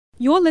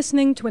You're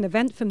listening to an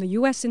event from the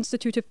U.S.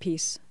 Institute of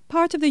Peace,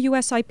 part of the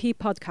USIP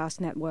podcast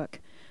network.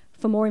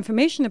 For more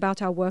information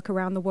about our work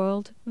around the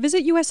world,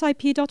 visit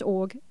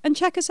usip.org and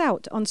check us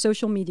out on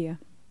social media.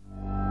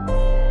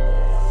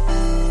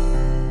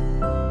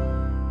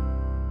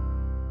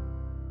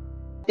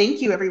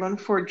 Thank you, everyone,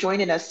 for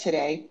joining us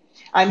today.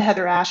 I'm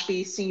Heather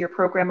Ashby, Senior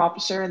Program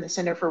Officer in the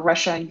Center for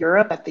Russia and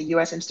Europe at the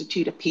U.S.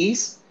 Institute of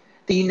Peace.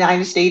 The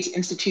United States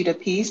Institute of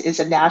Peace is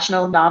a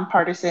national,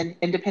 nonpartisan,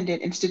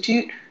 independent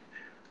institute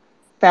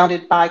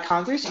founded by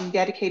Congress and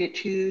dedicated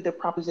to the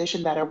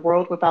proposition that a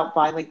world without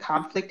violent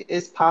conflict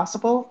is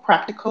possible,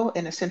 practical,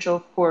 and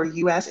essential for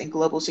U.S. and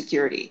global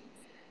security.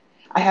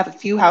 I have a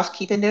few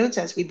housekeeping notes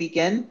as we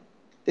begin.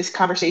 This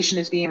conversation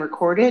is being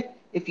recorded.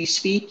 If you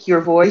speak,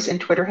 your voice and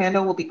Twitter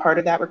handle will be part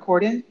of that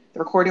recording. The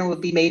recording will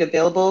be made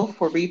available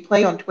for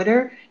replay on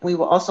Twitter, and we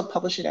will also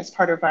publish it as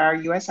part of our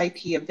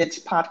USIP Events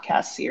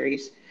podcast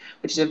series,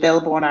 which is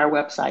available on our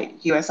website,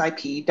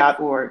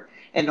 usip.org,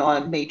 and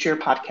on major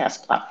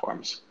podcast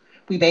platforms.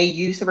 We may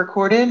use the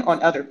recording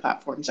on other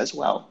platforms as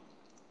well.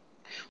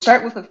 We'll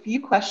start with a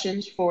few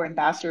questions for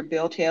Ambassador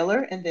Bill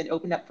Taylor and then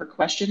open up for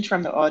questions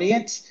from the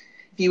audience.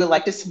 If you would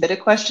like to submit a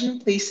question,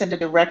 please send a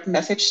direct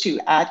message to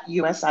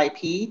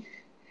 @USIP,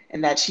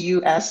 and that's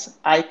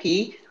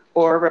USIP,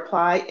 or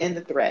reply in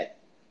the thread.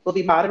 We'll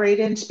be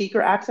moderating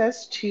speaker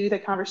access to the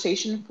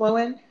conversation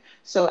flowing,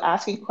 so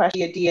asking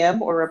questions via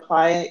DM or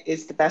reply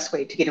is the best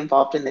way to get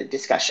involved in the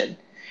discussion.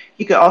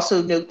 You can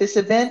also note this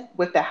event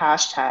with the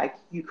hashtag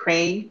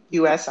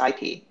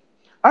UkraineUSIP.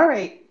 All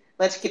right,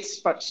 let's get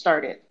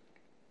started.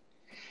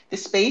 The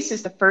space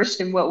is the first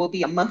in what will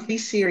be a monthly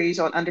series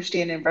on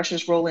understanding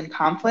Russia's role in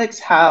conflicts,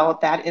 how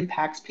that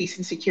impacts peace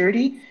and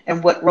security,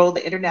 and what role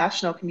the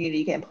international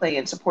community can play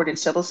in supporting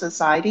civil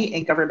society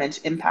and governments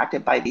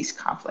impacted by these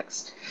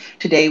conflicts.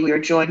 Today, we are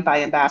joined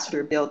by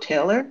Ambassador Bill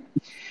Taylor.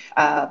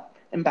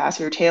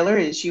 Ambassador Taylor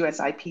is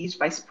USIP's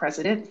Vice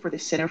President for the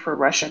Center for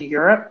Russia and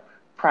Europe.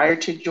 Prior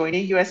to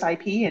joining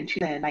USIP in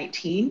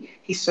 2019,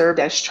 he served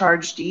as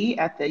Charge D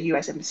at the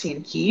U.S. Embassy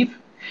in Kyiv.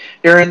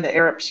 During the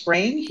Arab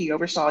Spring, he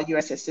oversaw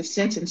U.S.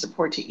 assistance and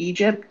support to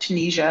Egypt,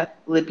 Tunisia,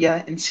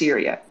 Libya, and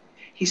Syria.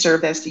 He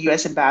served as the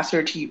U.S.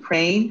 ambassador to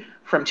Ukraine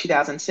from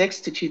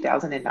 2006 to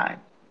 2009.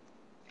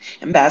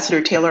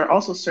 Ambassador Taylor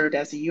also served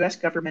as the U.S.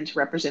 government's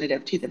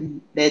representative to the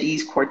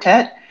Mideast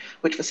Quartet,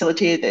 which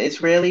facilitated the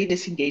Israeli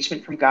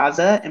disengagement from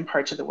Gaza and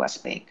parts of the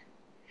West Bank.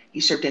 He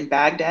served in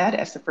Baghdad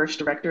as the first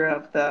director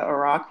of the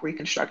Iraq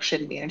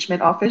Reconstruction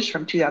Management Office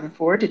from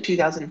 2004 to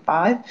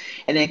 2005,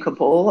 and in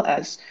Kabul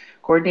as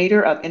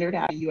coordinator of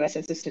international U.S.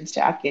 assistance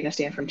to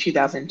Afghanistan from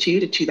 2002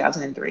 to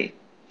 2003.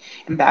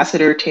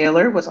 Ambassador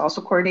Taylor was also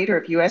coordinator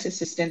of U.S.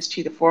 assistance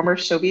to the former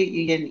Soviet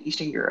Union and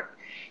Eastern Europe.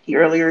 He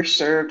earlier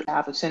served on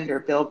behalf of Senator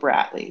Bill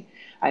Bradley.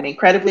 I'm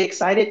incredibly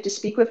excited to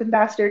speak with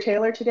Ambassador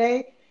Taylor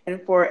today and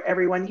for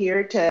everyone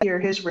here to hear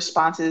his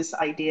responses,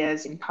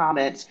 ideas, and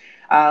comments,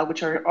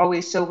 which are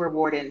always so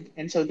rewarding.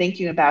 And so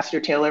thank you, Ambassador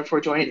Taylor, for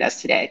joining us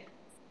today.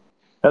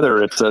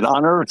 Heather, it's an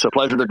honor. It's a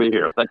pleasure to be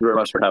here. Thank you very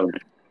much for having me.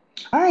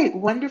 All right,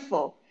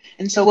 wonderful.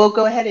 And so we'll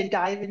go ahead and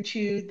dive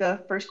into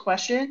the first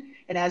question.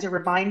 And as a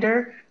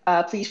reminder,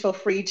 please feel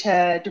free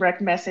to direct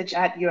message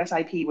at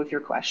USIP with your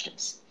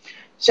questions.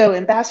 So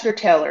Ambassador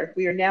Taylor,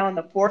 we are now in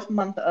the fourth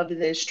month of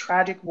this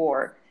tragic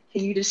war.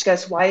 Can you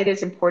discuss why it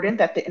is important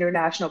that the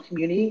international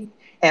community,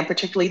 and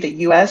particularly the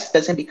U.S.,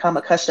 doesn't become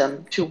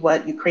accustomed to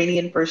what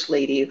Ukrainian First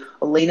Lady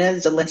Olena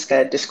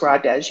Zelenska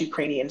described as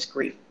Ukrainians'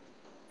 grief?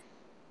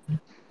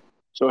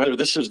 So, Heather,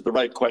 this is the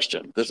right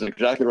question. This is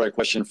exactly the right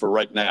question for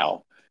right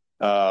now.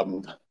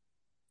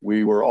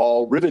 We were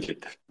all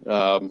riveted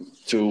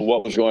to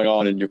what was going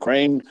on in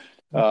Ukraine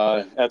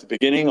at the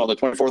beginning on the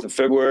 24th of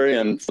February,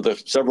 and for the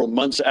several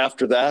months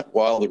after that,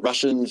 while the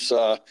Russians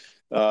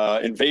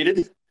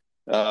invaded,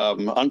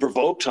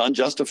 unprovoked,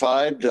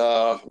 unjustified.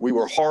 We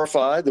were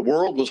horrified. The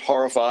world was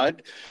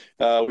horrified.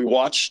 We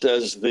watched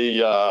as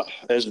the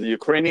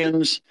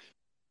Ukrainians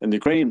and the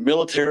Ukrainian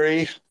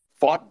military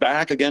fought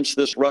back against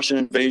this Russian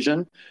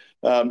invasion.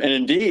 And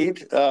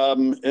indeed,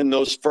 in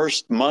those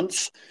first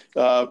months,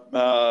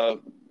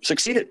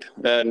 succeeded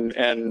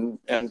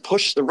and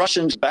pushed the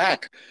Russians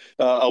back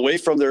away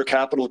from their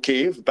capital,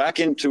 Kyiv, back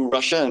into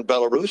Russia and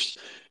Belarus.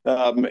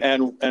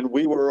 And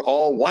we were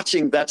all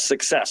watching that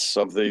success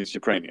of these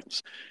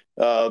Ukrainians.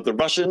 The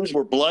Russians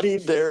were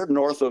bloodied there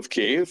north of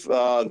Kyiv.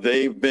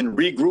 They've been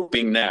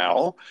regrouping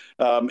now.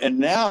 And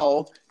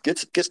now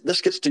this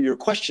gets to your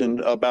question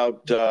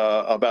about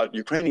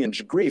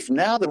Ukrainians' grief.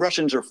 Now the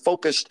Russians are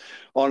focused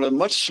on a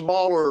much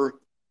smaller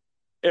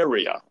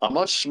area, a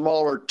much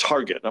smaller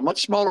target, a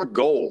much smaller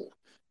goal.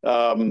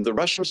 The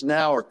Russians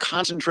now are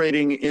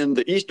concentrating in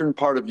the eastern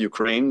part of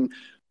Ukraine,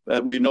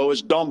 we know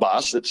as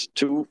Donbass. It's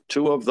two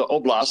of the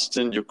oblasts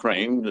in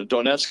Ukraine,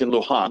 Donetsk and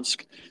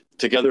Luhansk,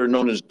 together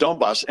known as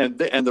Donbass.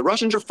 And the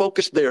Russians are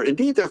focused there.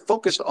 Indeed, they're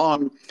focused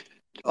on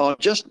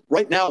just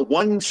right now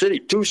one city,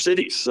 two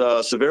cities,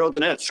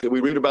 Severodonetsk.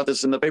 We read about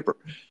this in the paper,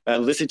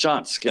 and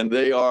Lysychansk. And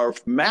they are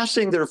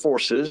massing their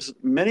forces.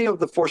 Many of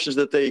the forces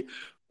that they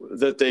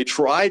that they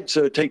tried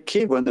to take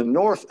Kyiv in the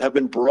north have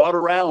been brought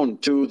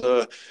around to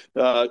the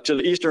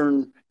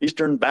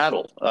eastern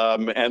battle,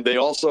 and they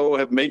also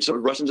have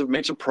Russians have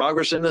made some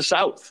progress in the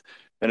south.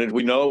 And as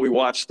we know, we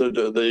watched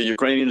the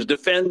Ukrainians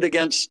defend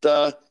against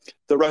the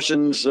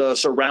Russians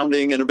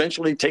surrounding and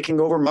eventually taking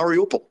over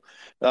Mariupol.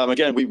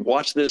 Again, we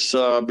watched this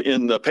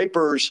in the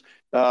papers,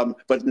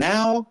 but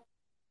now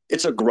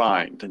it's a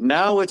grind.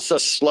 Now it's a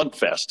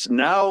slugfest.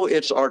 Now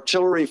it's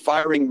artillery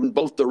firing in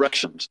both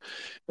directions.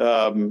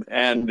 And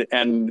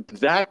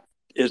that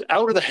is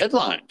out of the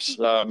headlines.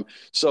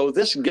 So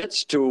this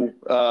gets to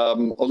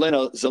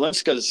Olena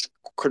Zelenska's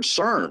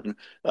concern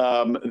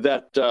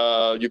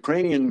that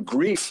Ukrainian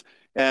grief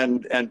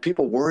and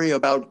people worry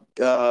about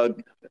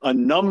a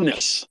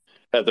numbness,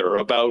 Heather,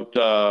 about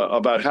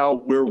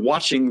how we're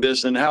watching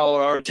this and how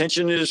our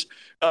attention is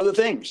other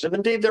things. And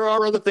indeed, there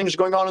are other things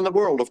going on in the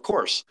world, of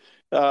course.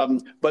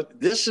 But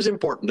this is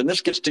important, and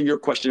this gets to your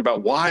question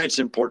about why it's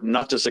important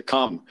not to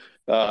succumb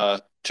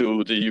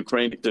to the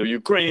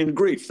Ukrainian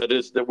grief.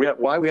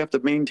 Why we have to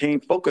maintain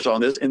focus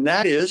on this, and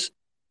that is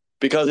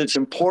because it's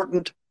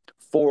important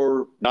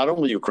for not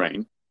only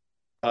Ukraine,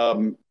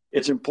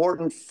 it's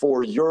important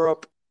for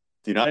Europe,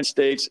 the United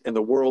States, and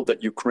the world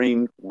that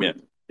Ukraine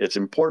win. It's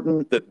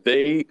important that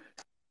they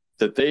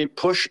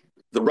push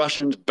the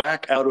Russians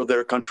back out of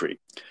their country.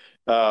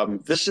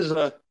 This is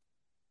a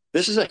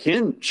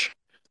hinge.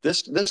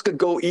 This could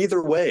go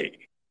either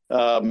way,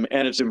 and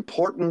it's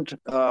important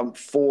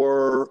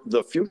for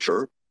the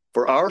future,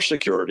 for our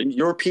security,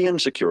 European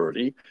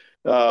security,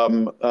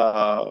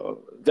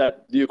 that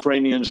the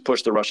Ukrainians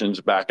push the Russians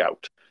back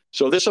out.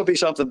 So this will be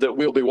something that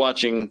we'll be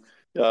watching,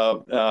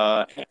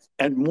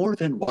 and more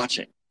than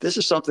watching. This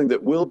is something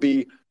that we'll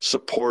be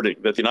supporting,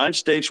 that the United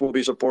States will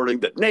be supporting,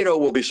 that NATO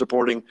will be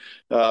supporting,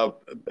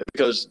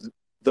 because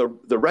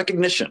the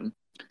recognition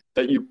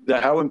that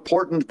how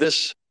important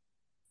this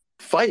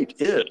fight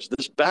is,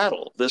 this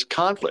battle, this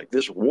conflict,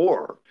 this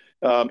war,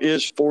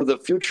 is for the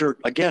future,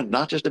 again,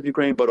 not just of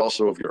Ukraine, but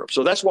also of Europe.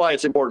 So that's why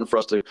it's important for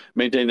us to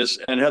maintain this.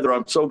 And Heather,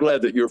 I'm so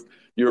glad that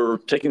you're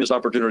taking this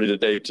opportunity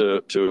today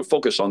to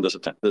focus on this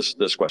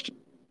question.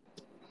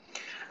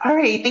 All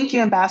right. Thank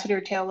you,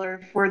 Ambassador Taylor,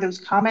 for those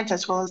comments,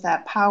 as well as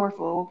that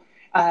powerful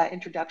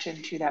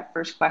introduction to that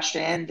first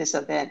question, this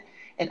event,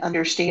 and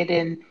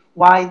understanding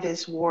why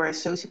this war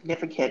is so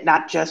significant,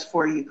 not just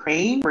for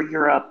Ukraine, for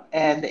Europe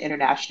and the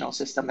international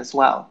system as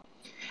well.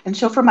 And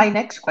so for my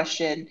next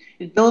question,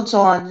 it builds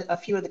on a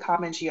few of the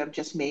comments you have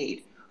just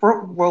made.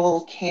 What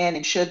role can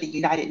and should the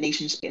United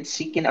Nations play in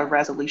seeking a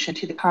resolution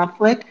to the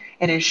conflict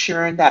and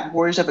ensuring that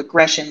wars of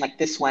aggression like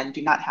this one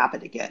do not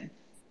happen again?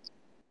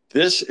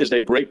 This is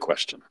a great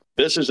question.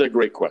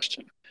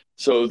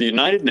 So the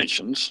United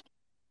Nations,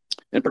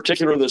 in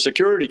particular the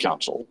Security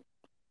Council,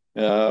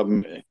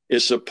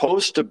 is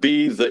supposed to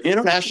be the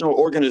international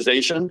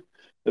organization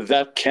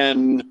that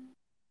can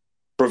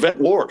prevent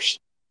wars,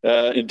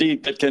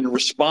 indeed, that can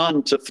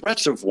respond to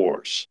threats of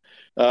wars,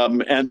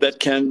 and that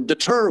can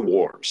deter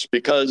wars,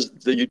 because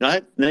the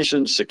United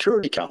Nations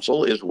Security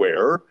Council is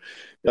where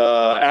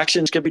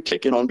actions can be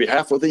taken on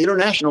behalf of the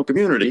international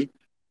community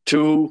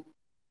to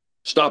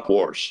stop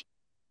wars.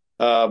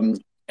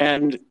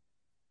 And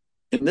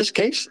in this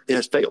case, it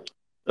has failed.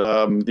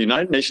 The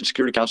United Nations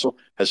Security Council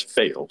has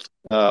failed.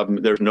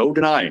 There's no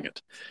denying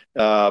it.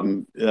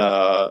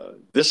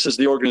 This is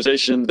the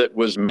organization that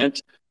was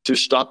meant to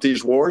stop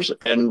these wars,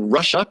 and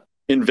Russia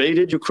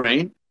invaded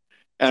Ukraine.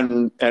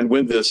 And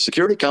when the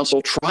Security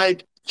Council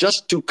tried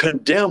just to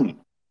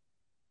condemn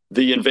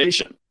the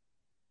invasion,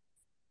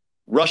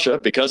 Russia,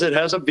 because it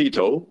has a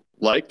veto,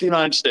 like the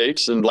United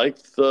States and like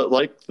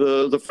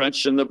the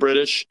French and the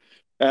British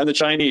and the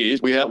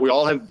Chinese, we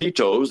all have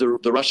vetoes.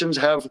 The Russians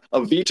have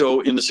a veto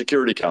in the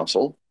Security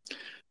Council.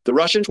 The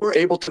Russians were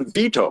able to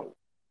veto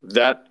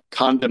that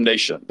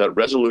condemnation, that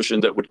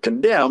resolution that would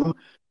condemn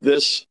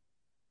this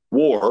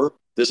war,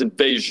 this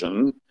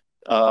invasion,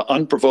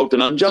 unprovoked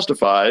and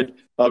unjustified,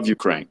 of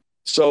Ukraine.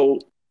 So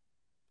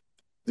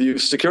the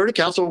Security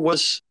Council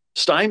was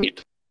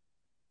stymied,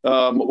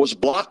 was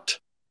blocked.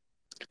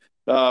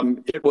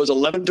 It was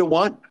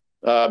 11-1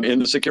 in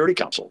the Security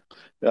Council,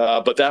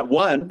 but that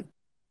one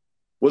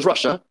was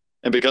Russia,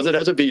 and because it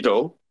has a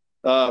veto,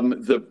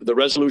 the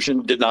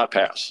resolution did not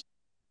pass.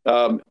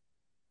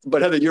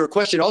 But Heather, your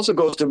question also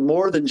goes to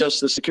more than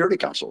just the Security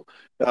Council,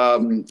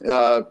 and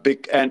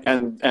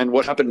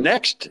what happened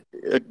next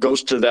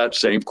goes to that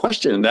same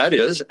question. And that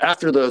is,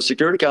 after the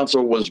Security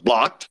Council was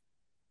blocked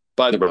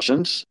by the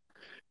Russians,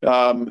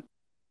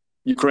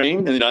 Ukraine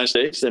and the United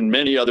States and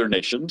many other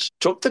nations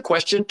took the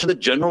question to the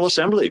General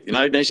Assembly, the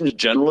United Nations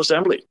General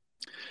Assembly.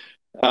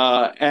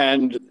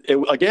 And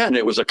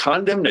it was a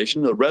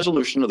condemnation. The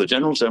resolution of the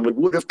General Assembly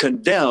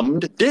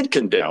did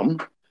condemn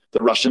the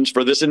Russians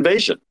for this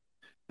invasion.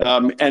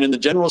 And in the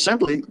General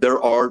Assembly,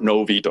 there are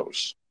no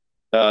vetoes.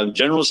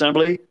 General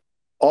Assembly,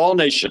 all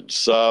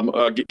nations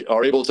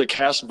are able to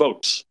cast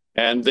votes,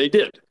 and they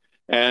did.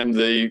 And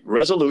the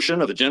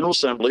resolution of the General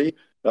Assembly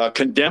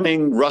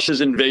condemning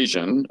Russia's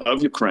invasion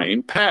of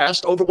Ukraine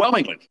passed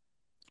overwhelmingly.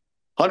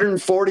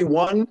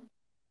 141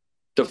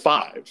 to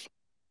 5.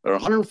 There are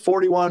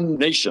 141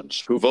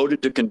 nations who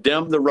voted to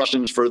condemn the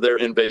Russians for their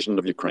invasion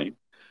of Ukraine.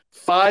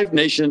 5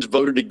 nations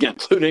voted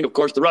against, including, of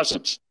course, the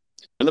Russians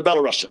and the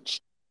Belarusians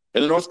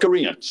and the North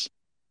Koreans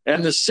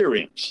and the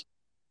Syrians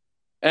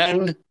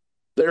and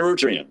the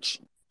Eritreans.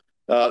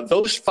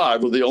 Those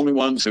 5 were the only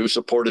ones who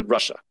supported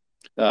Russia.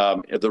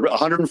 The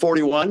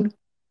 141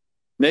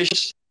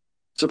 nations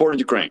supported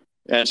Ukraine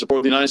and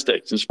supported the United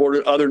States and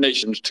supported other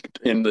nations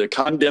in the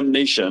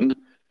condemnation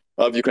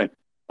of Ukraine,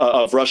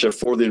 of Russia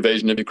for the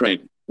invasion of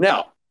Ukraine.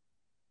 Now,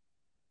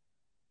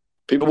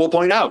 people will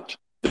point out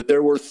that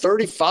there were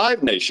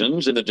 35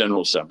 nations in the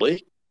General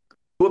Assembly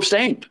who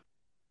abstained.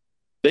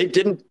 They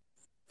didn't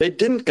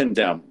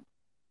condemn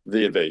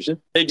the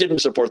invasion. They didn't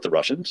support the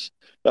Russians,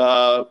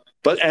 but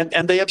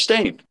they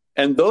abstained.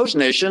 And those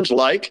nations,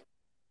 like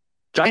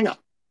China,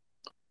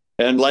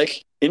 and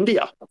like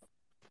India,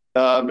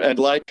 and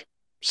like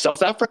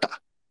South Africa,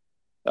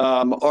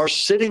 are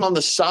sitting on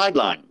the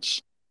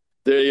sidelines.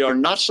 They are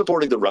not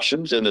supporting the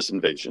Russians in this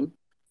invasion,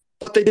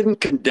 but they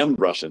didn't condemn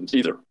Russians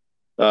either.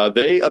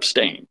 They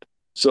abstained.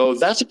 So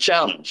that's a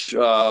challenge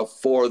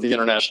for the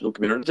international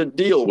community to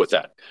deal with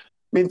that.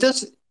 I mean,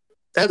 this,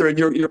 Heather,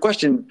 your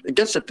question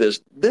gets at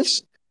this.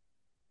 This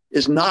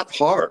is not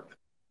hard.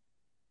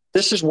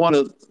 This is one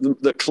of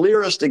the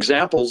clearest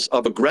examples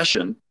of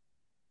aggression,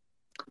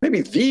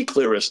 maybe the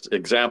clearest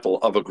example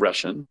of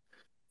aggression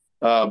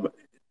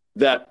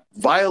that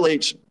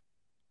violates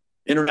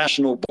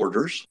international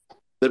borders,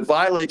 that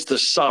violates the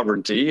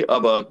sovereignty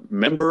of a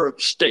member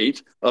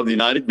state of the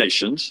United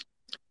Nations,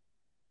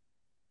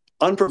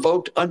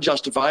 unprovoked,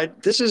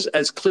 unjustified. This is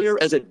as clear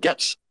as it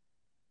gets.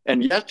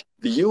 And yet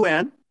the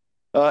UN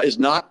is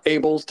not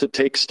able to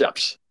take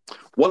steps.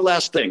 One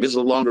last thing, this is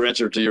a longer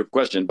answer to your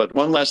question, but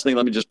one last thing,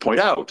 let me just point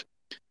out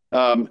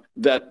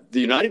that the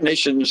United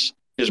Nations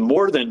is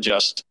more than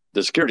just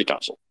the Security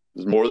Council.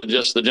 It's more than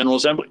just the General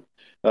Assembly.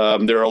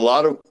 There are a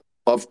lot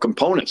of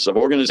components, of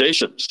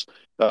organizations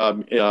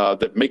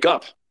that make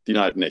up the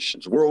United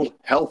Nations, World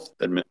Health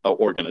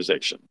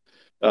Organization,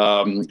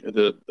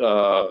 the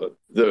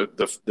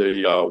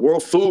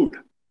World Food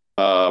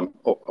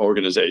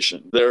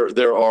Organization.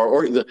 There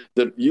are the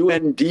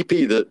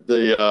UNDP,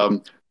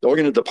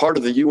 the part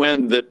of the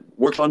UN that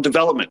works on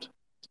development,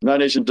 United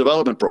Nations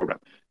Development Program.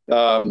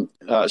 And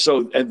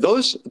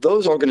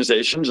those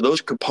organizations,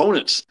 those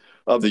components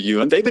of the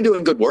UN, they've been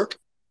doing good work.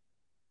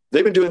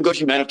 They've been doing good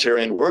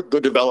humanitarian work,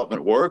 good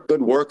development work,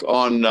 good work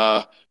on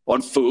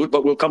food.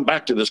 But we'll come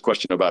back to this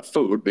question about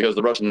food because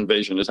the Russian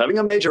invasion is having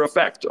a major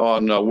effect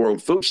on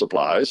world food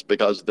supplies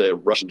because the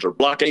Russians are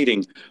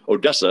blockading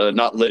Odessa and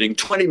not letting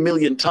 20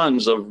 million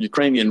tons of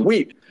Ukrainian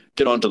wheat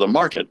get onto the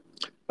market.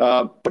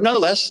 But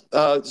nonetheless,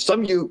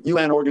 some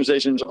UN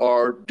organizations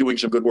are doing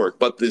some good work.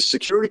 But the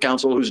Security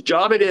Council, whose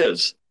job it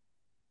is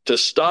to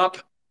stop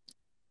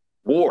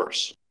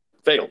wars,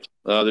 failed.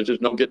 There's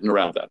just no getting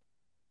around that.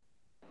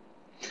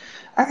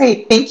 All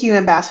right. Thank you,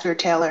 Ambassador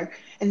Taylor.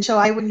 And so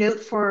I would note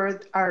for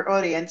our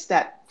audience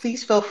that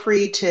please feel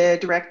free to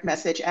direct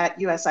message at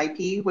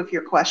USIP with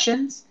your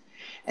questions.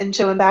 And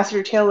so,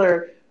 Ambassador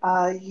Taylor,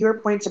 your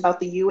points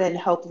about the UN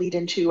help lead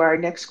into our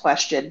next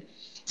question.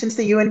 Since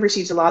the UN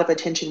receives a lot of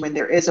attention when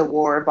there is a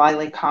war,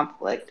 violent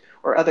conflict,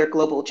 or other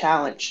global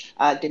challenge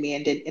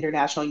demanding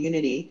international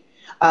unity,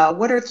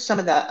 what are some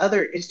of the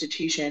other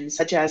institutions,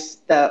 such as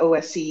the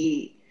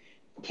OSCE,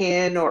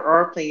 can or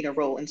are playing a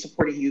role in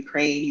supporting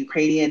Ukraine,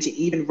 Ukrainians, and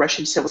even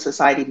Russian civil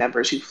society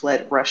members who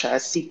fled Russia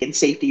seeking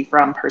safety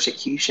from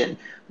persecution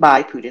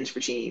by Putin's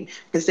regime?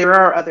 Because there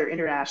are other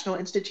international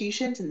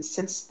institutions, and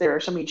since there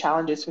are so many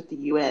challenges with the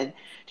UN,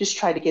 just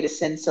try to get a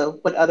sense of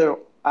what other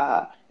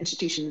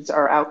institutions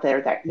are out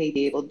there that may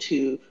be able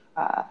to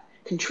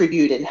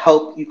contribute and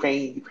help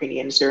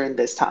Ukrainians during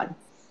this time.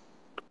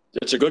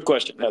 It's a good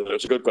question, Heather.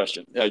 It's a good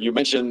question. You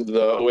mentioned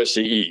the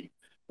OSCE.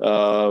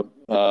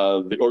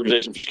 The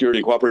Organization for Security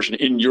and Cooperation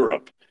in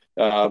Europe.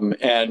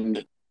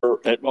 And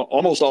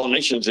almost all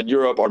nations in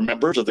Europe are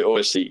members of the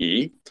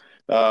OSCE,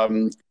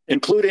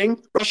 including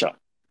Russia.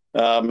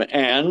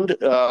 And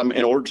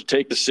in order to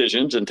take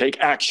decisions and take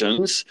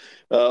actions,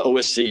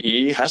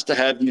 OSCE has to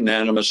have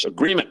unanimous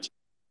agreement.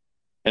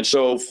 And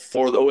so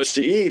for the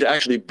OSCE to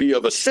actually be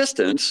of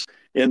assistance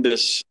in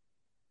this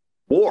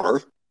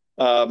war,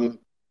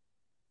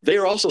 they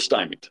are also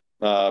stymied.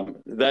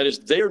 That is,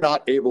 they are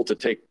not able to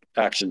take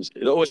actions.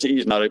 The OSCE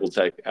is not able to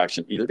take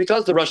action either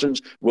because the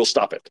Russians will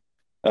stop it.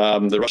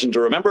 The Russians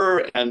are a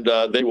member and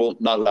they will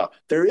not allow.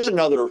 There is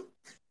another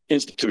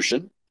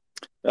institution,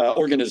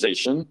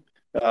 organization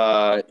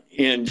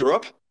in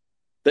Europe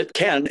that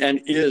can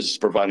and is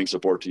providing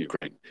support to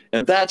Ukraine.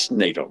 And that's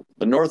NATO,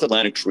 the North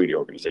Atlantic Treaty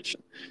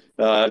Organization.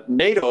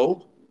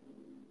 NATO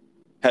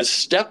has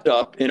stepped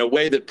up in a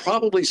way that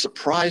probably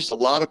surprised a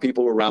lot of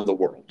people around the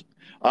world.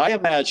 I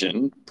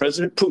imagine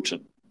President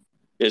Putin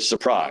is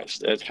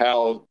surprised at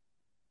how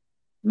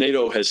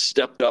NATO has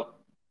stepped up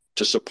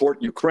to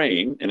support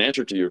Ukraine, in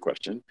answer to your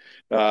question,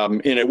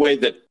 in a way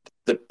that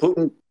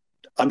Putin,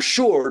 I'm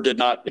sure, did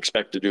not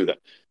expect to do that.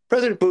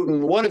 President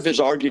Putin, one of his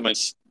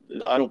arguments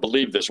I don't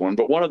believe this one,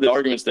 but one of the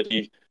arguments that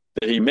he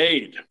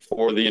made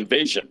for the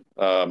invasion,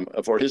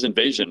 for his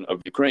invasion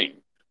of Ukraine,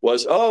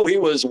 was, oh, he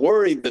was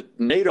worried that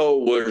NATO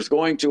was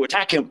going to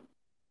attack him,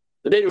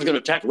 that NATO was going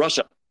to attack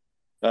Russia,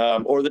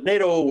 or that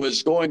NATO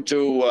was going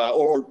to,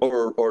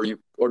 or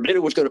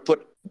NATO was going to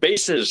put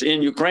bases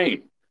in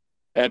Ukraine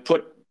and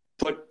put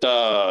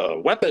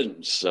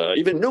weapons,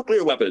 even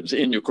nuclear weapons,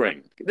 in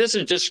Ukraine. This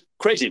is just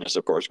craziness,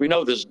 of course. We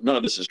know none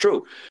of this is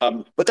true.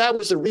 But that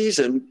was the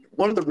reason,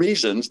 one of the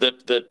reasons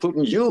that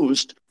Putin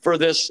used for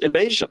this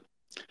invasion.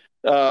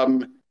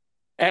 And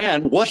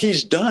what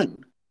he's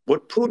done,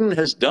 what Putin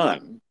has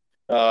done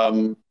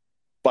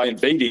by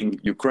invading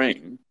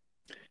Ukraine,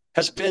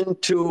 has been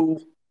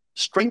to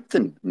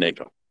strengthen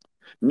NATO.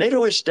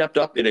 NATO has stepped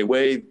up in a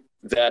way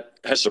that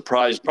has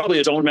surprised probably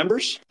its own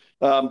members,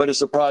 but has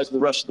surprised the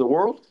rest of the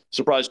world,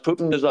 surprised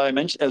Putin, as I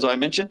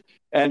mentioned,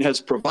 and has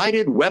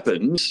provided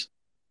weapons.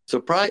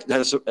 NATO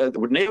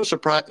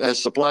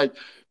has supplied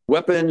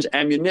weapons,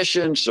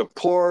 ammunition,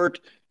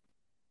 support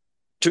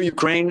to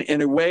Ukraine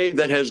in a way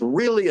that has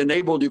really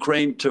enabled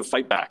Ukraine to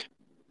fight back.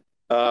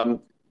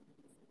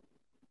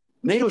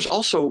 NATO is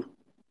also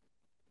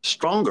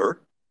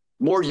stronger,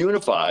 more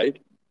unified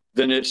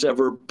than it's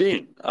ever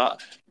been.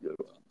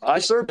 I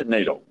served at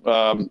NATO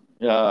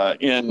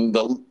in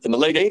the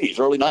late 80s,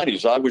 early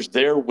 90s. I was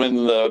there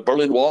when the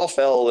Berlin Wall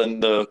fell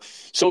and the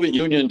Soviet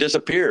Union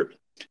disappeared.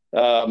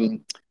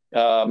 And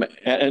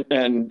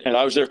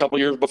I was there a couple of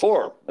years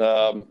before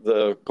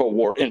the Cold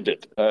War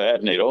ended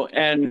at NATO.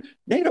 And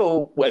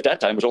NATO at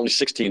that time was only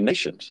 16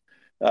 nations.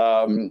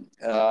 And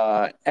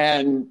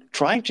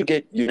trying to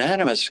get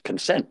unanimous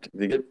consent,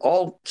 to get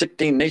all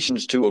 16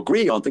 nations to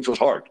agree on things was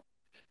hard.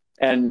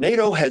 And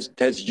NATO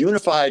has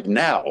unified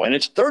now, and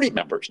it's 30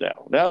 members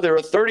now. Now there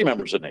are 30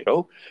 members of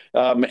NATO,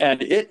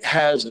 and it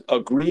has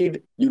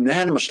agreed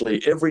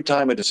unanimously every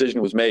time a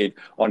decision was made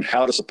on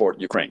how to support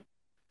Ukraine.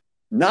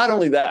 Not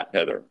only that,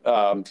 Heather,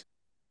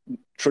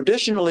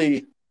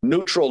 traditionally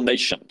neutral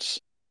nations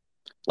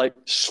like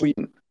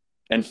Sweden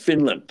and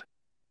Finland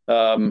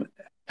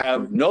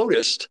have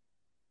noticed,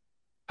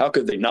 how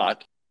could they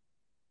not,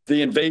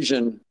 the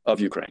invasion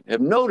of Ukraine, have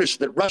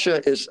noticed that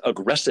Russia is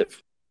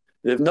aggressive.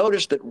 They've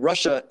noticed that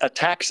Russia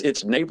attacks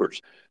its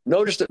neighbors,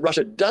 noticed that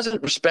Russia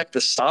doesn't respect the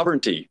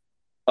sovereignty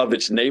of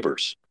its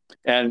neighbors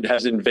and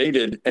has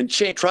invaded and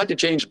tried to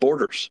change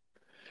borders,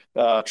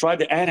 tried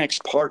to annex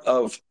part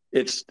of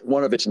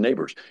one of its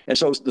neighbors. And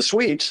so the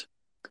Swedes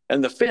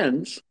and the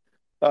Finns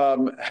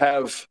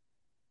have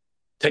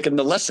taken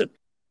the lesson.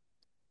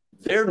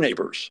 Their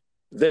neighbors,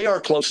 they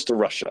are close to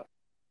Russia.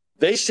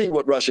 They see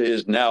what Russia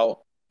is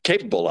now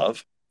capable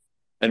of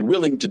and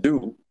willing to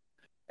do.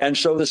 And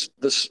so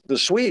the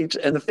Swedes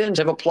and the Finns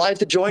have applied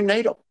to join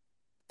NATO.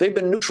 They've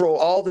been neutral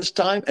all this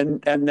time.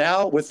 And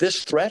now with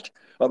this threat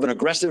of an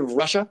aggressive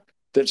Russia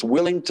that's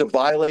willing to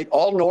violate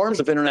all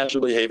norms of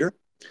international behavior,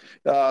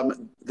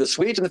 the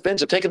Swedes and the Finns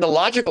have taken the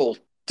logical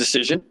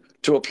decision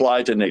to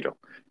apply to NATO.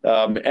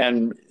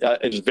 And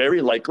it's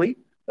very likely,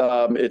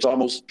 it's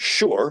almost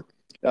sure,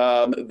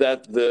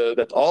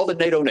 that all the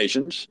NATO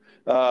nations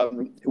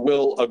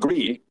will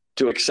agree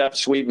to accept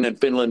Sweden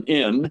and Finland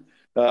in.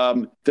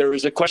 There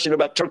is a question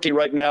about Turkey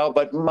right now,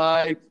 but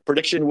my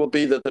prediction will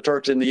be that the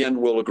Turks in the end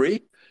will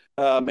agree,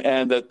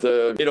 and that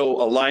the NATO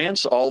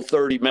alliance, all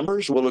 30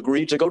 members, will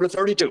agree to go to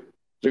 32,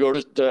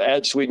 to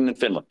add Sweden and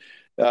Finland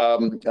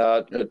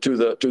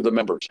to the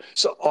members.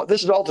 So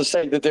this is all to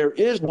say that there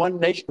is one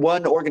nation,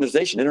 one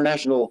organization,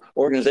 international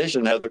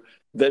organization, Heather,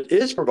 that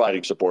is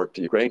providing support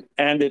to Ukraine,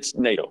 and it's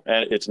NATO,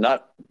 and it's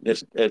not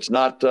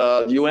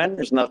UN,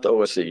 it's not the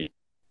OSCE.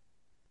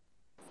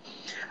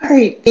 All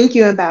right, thank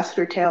you,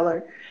 Ambassador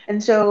Taylor.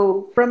 And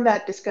so from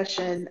that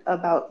discussion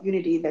about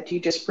unity that you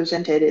just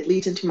presented, it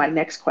leads into my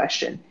next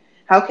question.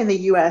 How can the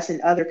U.S.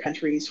 and other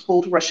countries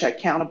hold Russia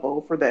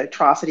accountable for the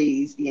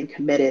atrocities being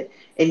committed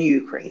in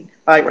Ukraine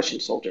by Russian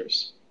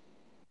soldiers?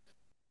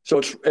 So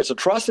it's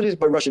atrocities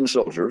by Russian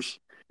soldiers.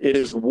 It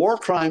is war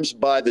crimes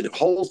by the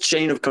whole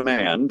chain of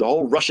command, the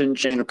whole Russian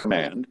chain of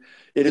command.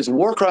 It is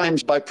war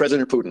crimes by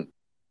President Putin.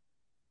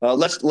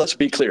 Let's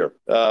be clear.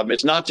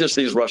 It's not just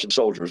these Russian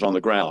soldiers on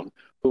the ground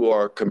who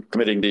are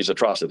committing these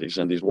atrocities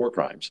and these war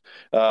crimes.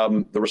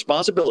 The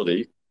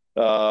responsibility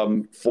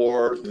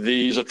for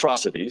these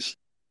atrocities,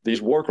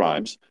 these war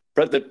crimes,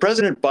 that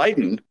President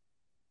Biden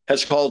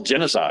has called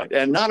genocide.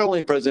 And not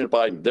only President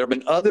Biden, there have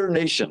been other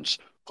nations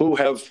who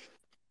have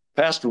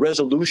passed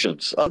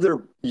resolutions,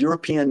 other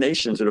European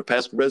nations that have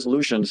passed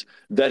resolutions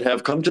that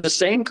have come to the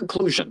same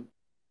conclusion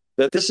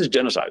that this is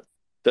genocide,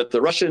 that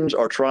the Russians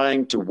are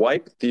trying to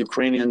wipe the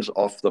Ukrainians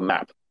off the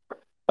map.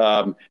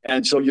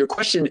 And so your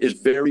question is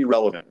very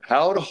relevant.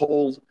 How to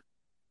hold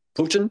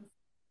Putin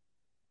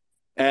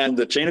and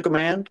the chain of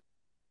command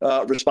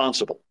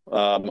responsible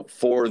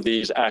for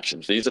these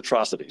actions, these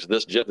atrocities,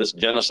 this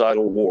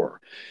genocidal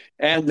war.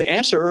 And the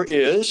answer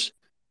is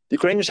the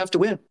Ukrainians have to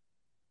win.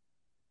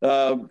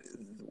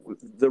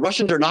 The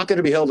Russians are not going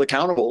to be held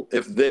accountable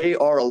if they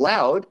are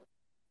allowed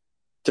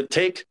to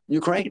take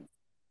Ukraine.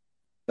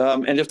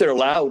 And if they're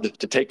allowed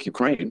to take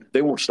Ukraine,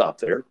 they won't stop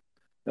there.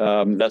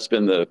 That's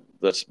been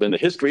the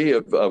history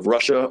of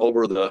Russia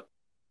over the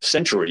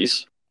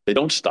centuries. They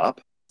don't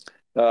stop.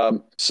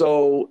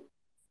 So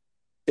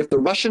if the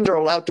Russians are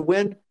allowed to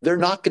win, they're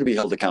not going to be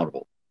held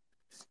accountable,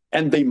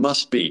 and they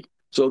must be.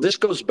 So this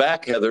goes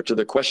back, Heather, to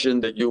the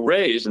question that you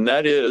raised, and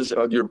that is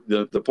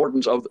the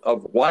importance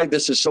of why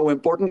this is so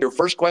important. Your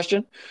first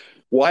question,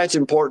 why it's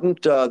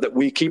important that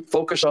we keep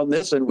focus on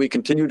this and we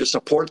continue to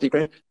support the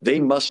Ukraine. They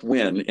must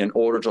win in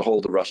order to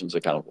hold the Russians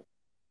accountable.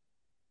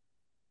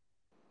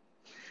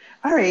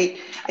 All right.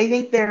 I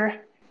think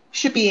there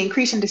should be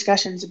increasing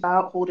discussions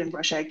about holding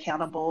Russia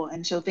accountable.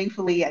 And so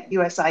thankfully at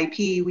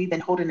USIP, we've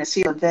been holding a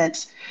series of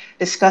events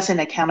discussing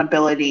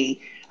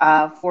accountability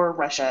for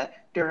Russia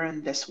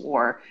during this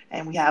war.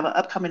 And we have an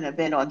upcoming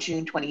event on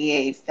June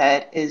 28th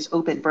that is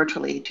open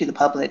virtually to the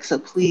public. So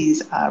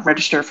please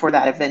register for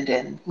that event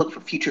and look for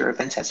future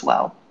events as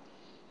well.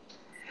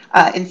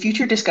 In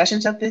future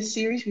discussions of this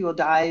series, we will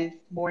dive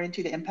more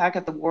into the impact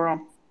of the war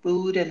on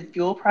food and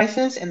fuel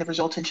prices and the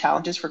resultant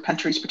challenges for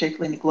countries,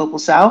 particularly in the global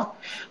south.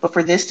 But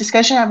for this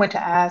discussion, I want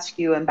to ask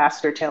you,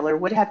 Ambassador Taylor,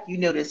 what have you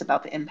noticed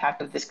about the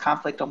impact of this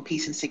conflict on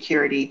peace and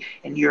security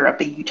in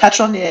Europe? And you touched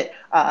on it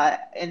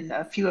in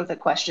a few of the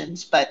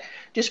questions, but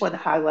just want to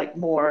highlight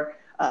more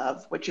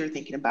of what you're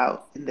thinking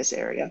about in this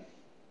area.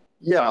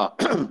 Yeah,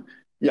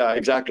 yeah,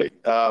 exactly.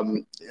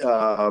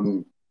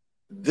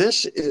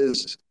 This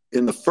is,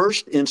 in the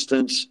first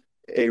instance,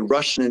 a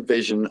Russian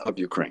invasion of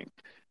Ukraine.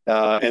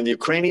 And the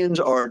Ukrainians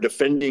are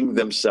defending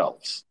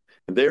themselves.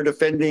 They're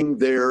defending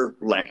their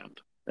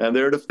land, and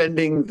they're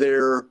defending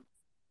their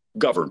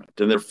government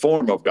and their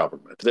form of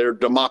government, their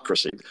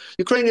democracy.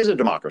 Ukraine is a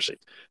democracy.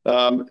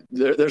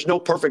 There's no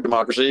perfect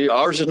democracy.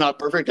 Ours is not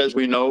perfect, as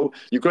we know.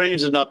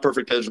 Ukraine's is not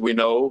perfect, as we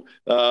know.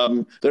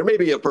 There may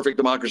be a perfect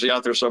democracy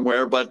out there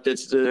somewhere, but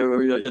it's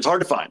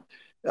hard to find.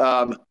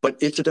 But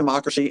it's a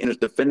democracy and it's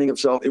defending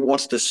itself. It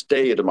wants to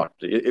stay a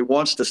democracy. It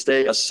wants to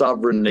stay a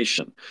sovereign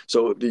nation.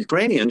 So the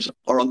Ukrainians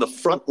are on the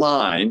front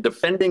line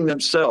defending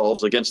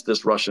themselves against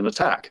this Russian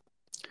attack.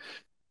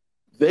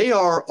 They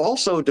are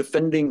also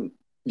defending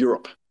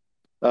Europe.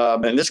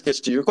 And this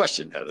gets to your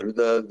question, Heather.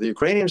 The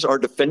Ukrainians are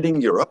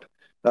defending Europe.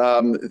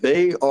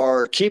 They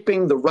are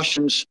keeping the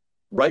Russians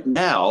right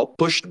now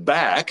pushed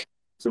back.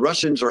 The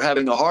Russians are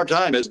having a hard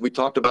time, as we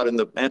talked about in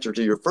the answer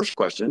to your first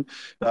question.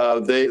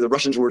 The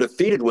Russians were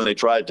defeated when they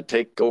tried to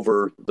take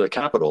over the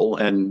capital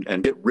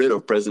and get rid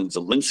of President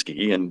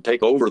Zelensky and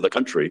take over the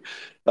country.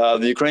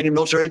 The Ukrainian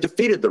military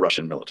defeated the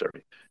Russian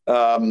military.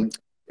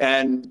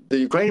 And the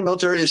Ukrainian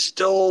military is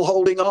still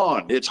holding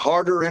on. It's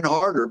harder and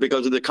harder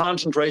because of the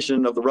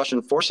concentration of the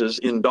Russian forces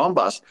in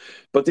Donbass.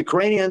 But the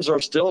Ukrainians are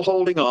still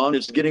holding on.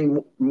 It's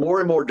getting more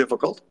and more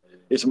difficult.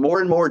 It's more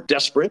and more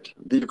desperate.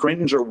 The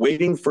Ukrainians are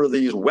waiting for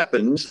these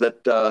weapons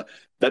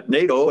that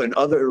NATO and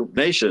other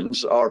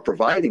nations are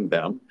providing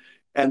them.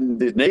 And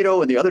the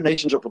NATO and the other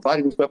nations are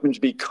providing these weapons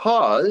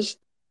because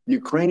the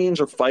Ukrainians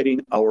are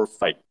fighting our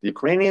fight. The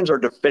Ukrainians are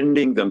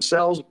defending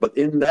themselves, but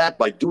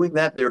by doing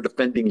that, they're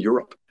defending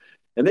Europe.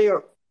 And they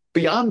are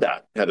beyond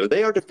that, Heather.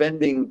 They are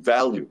defending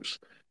values.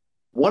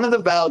 One of the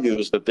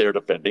values that they're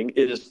defending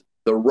is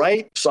the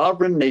right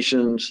sovereign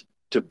nations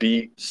to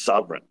be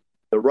sovereign.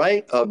 The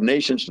right of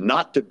nations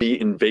not to be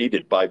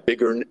invaded by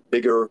bigger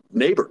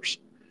neighbors.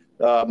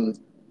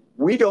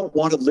 We don't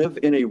want to live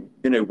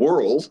in a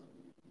world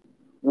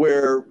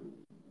where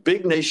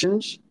big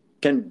nations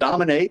can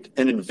dominate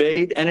and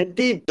invade and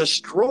indeed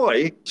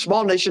destroy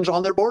small nations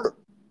on their border.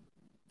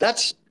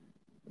 That's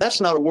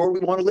not a world we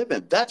want to live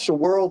in. That's a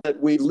world that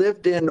we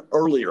lived in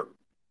earlier.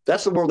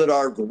 That's the world that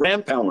our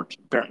grandparents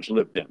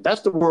lived in.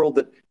 That's the world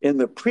that in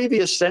the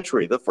previous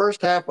century, the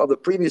first half of the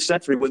previous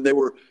century, when there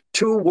were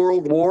 2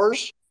 world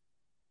wars,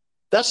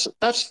 that's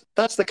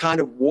the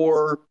kind of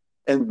war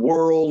and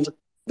world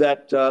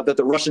that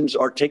the Russians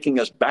are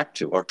taking us back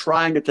to, are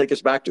trying to take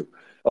us back to.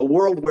 A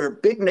world where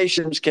big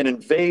nations can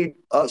invade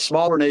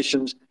smaller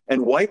nations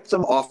and wipe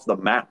them off the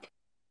map.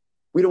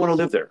 We don't want to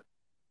live there.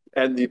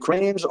 And the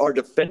Ukrainians are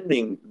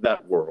defending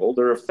that world.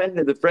 They're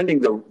defending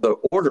the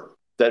order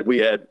that we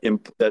had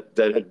that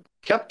had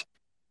kept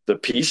the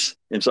peace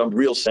in some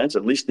real sense,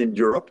 at least in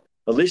Europe,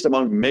 at least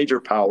among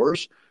major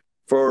powers,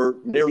 for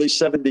nearly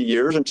 70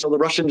 years until the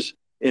Russians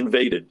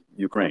invaded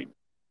Ukraine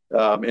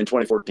in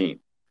 2014.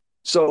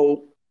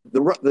 So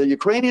the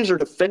Ukrainians are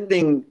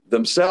defending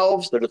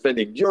themselves, they're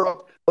defending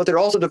Europe, but they're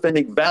also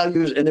defending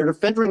values, and they're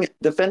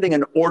defending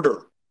an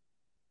order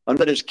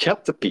that has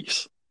kept the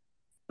peace.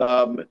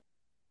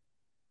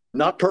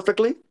 Not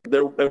perfectly.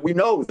 We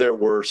know there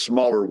were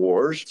smaller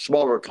wars,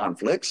 smaller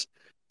conflicts,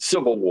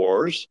 civil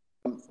wars,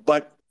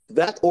 but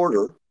that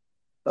order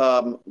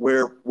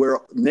where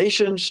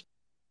nations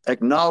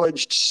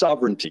acknowledged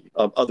sovereignty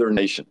of other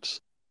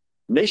nations.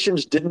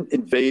 Nations didn't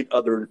invade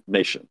other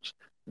nations.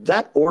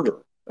 That order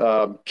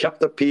kept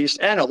the peace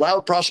and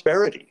allowed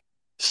prosperity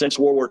since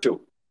World War II.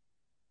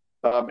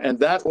 And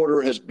that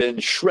order has been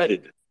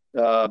shredded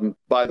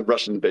by the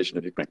Russian invasion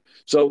of Ukraine.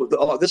 So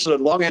this is a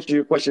long answer to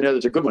your question, Heather.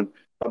 It's a good one,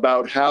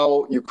 about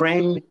how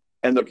Ukraine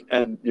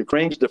and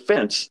Ukraine's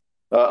defense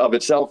of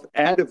itself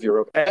and of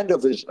Europe and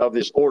of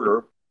this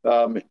order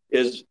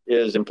is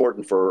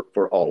important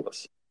for all of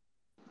us.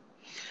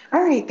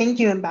 All right, thank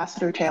you,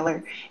 Ambassador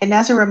Taylor. And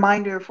as a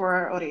reminder for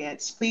our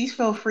audience, please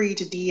feel free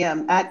to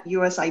DM at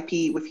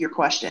USIP with your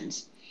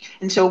questions.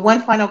 And so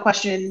one final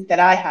question that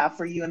I have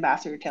for you,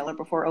 Ambassador Taylor,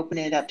 before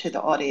opening it up to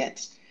the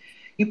audience.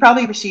 You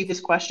probably receive this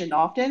question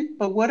often,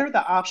 but what are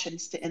the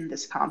options to end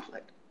this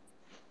conflict?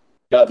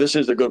 Yeah, this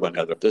is a good one,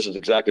 Heather. This is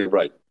exactly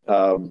right.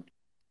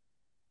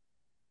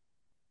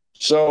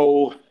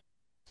 So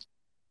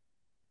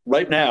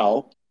right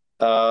now,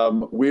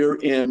 we're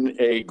in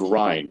a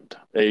grind,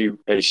 a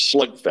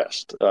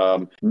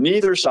slugfest.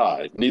 Neither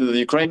side, neither the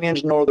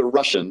Ukrainians nor the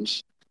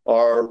Russians,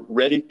 are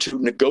ready to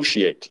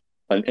negotiate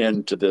an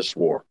end to this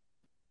war.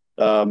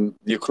 The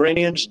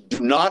Ukrainians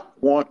do not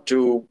want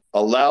to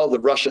allow the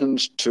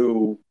Russians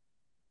to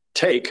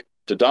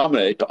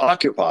dominate, to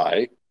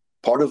occupy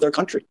part of their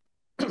country.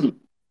 The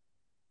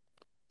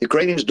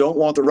Ukrainians don't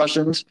want the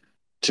Russians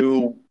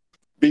to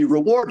be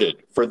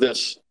rewarded for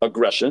this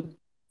aggression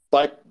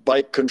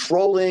by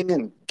controlling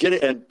and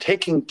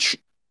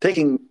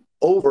taking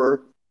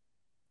over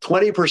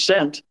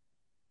 20%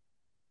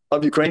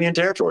 of Ukrainian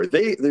territory.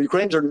 The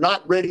Ukrainians are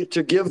not ready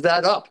to give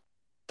that up.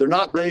 They're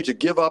not ready to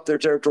give up their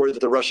territory that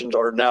the Russians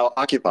are now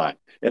occupying.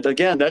 And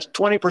again, that's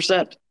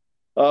 20%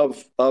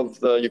 of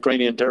the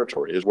Ukrainian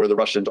territory is where the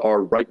Russians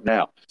are right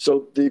now.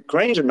 So the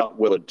Ukrainians are not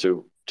willing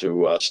to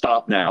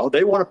stop now.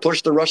 They want to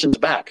push the Russians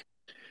back.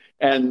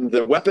 And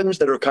the weapons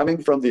that are coming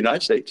from the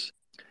United States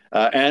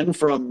and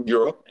from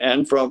Europe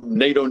and from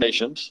NATO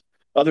nations,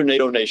 other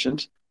NATO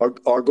nations,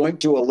 are going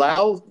to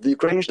allow the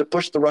Ukrainians to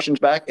push the Russians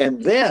back.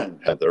 And then,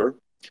 Heather,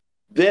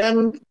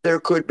 then there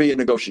could be a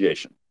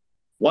negotiation.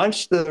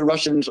 Once the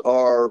Russians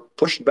are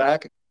pushed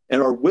back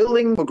and are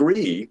willing to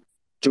agree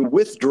to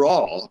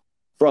withdraw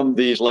from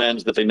these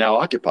lands that they now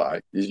occupy,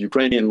 these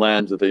Ukrainian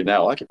lands that they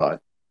now occupy,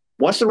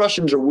 once the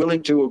Russians are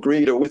willing to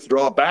agree to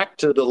withdraw back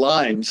to the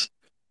lines,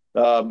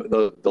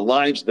 the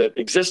lines that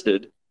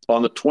existed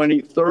on the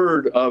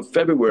 23rd of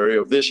February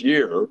of this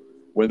year,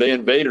 when they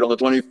invaded on the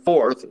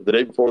 24th, the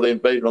day before they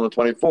invaded on the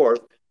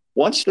 24th,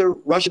 once the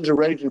Russians are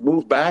ready to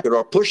move back or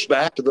are pushed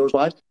back to those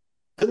lines,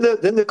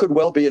 then there could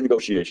well be a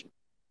negotiation.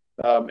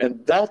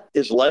 And that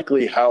is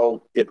likely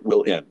how it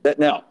will end.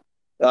 Now,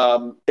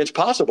 it's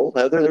possible.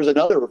 There's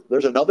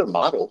another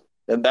model,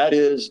 and that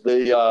is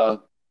the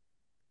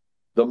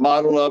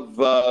model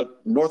of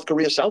North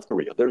Korea, South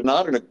Korea. There's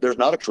not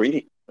a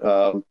treaty.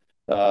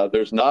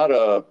 There's an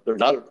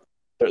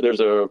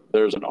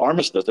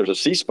armistice. There's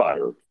a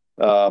ceasefire.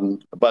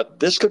 But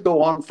this could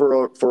go on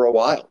for a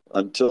while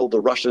until the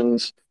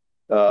Russians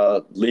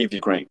leave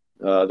Ukraine.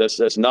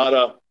 That's not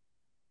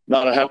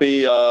a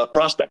happy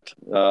prospect.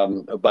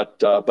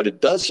 But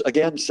it does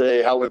again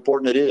say how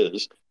important it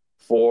is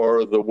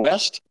for the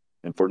West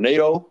and for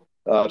NATO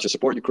to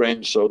support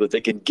Ukraine so that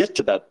they can get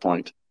to that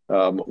point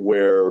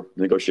where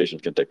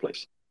negotiations can take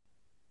place.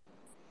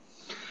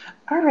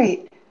 All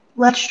right,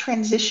 let's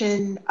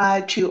transition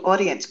to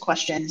audience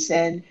questions.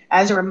 And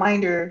as a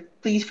reminder,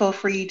 please feel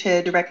free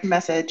to direct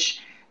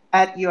message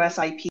at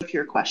USIP with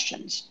your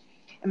questions.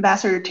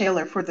 Ambassador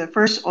Taylor, for the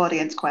first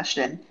audience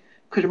question,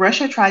 could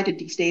Russia try to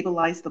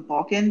destabilize the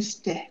Balkans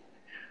to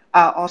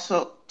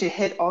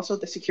hit also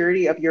the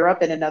security of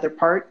Europe in another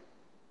part?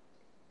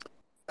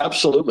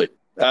 Absolutely.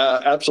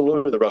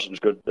 Absolutely, the Russians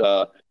could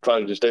try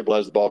to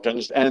destabilize the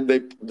Balkans, and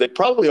they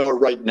probably are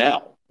right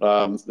now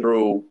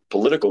through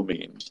political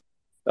means.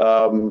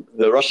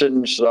 The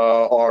Russians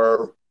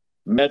are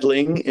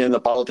meddling in the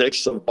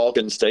politics of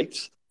Balkan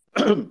states.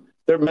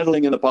 They're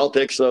meddling in the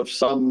politics of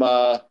some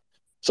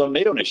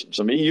NATO nations,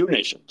 some EU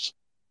nations.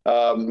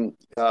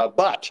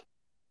 But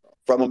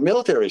from a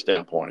military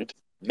standpoint,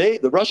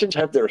 the Russians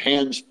have their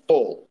hands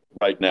full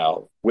right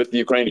now with the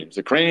Ukrainians.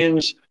 The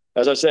Ukrainians,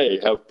 as I say,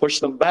 have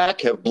pushed them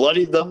back, have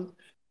bloodied them,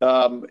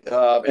 and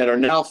are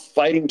now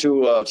fighting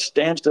to a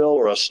standstill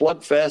or a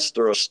slugfest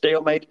or a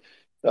stalemate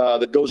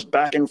that goes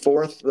back and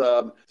forth.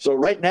 So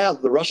right now,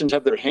 the Russians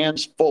have their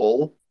hands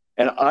full,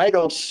 and I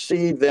don't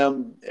see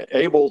them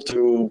able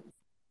to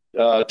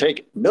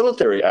take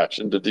military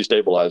action to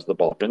destabilize the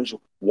Balkans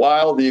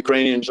while the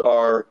Ukrainians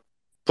are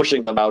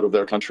pushing them out of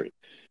their country.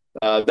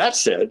 That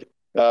said,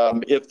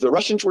 if the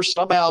Russians were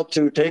somehow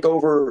to take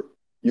over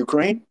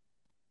Ukraine,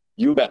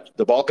 you bet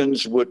the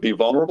Balkans would be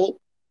vulnerable.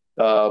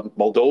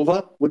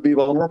 Moldova would be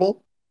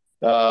vulnerable.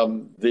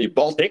 The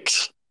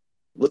Baltics,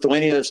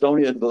 Lithuania,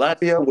 Estonia, and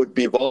Latvia would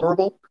be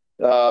vulnerable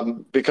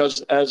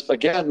because, as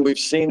again, we've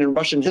seen in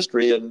Russian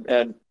history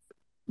and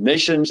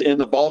nations in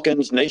the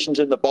Balkans, nations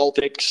in the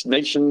Baltics,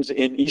 nations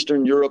in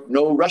Eastern Europe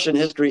know Russian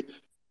history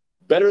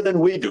better than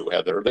we do,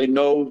 Heather. They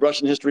know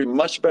Russian history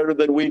much better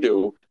than we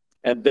do.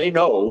 And they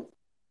know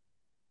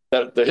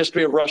that the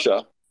history of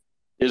Russia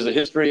is the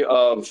history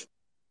of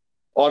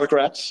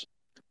autocrats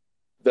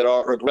that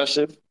are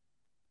aggressive,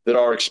 that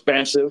are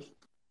expansive,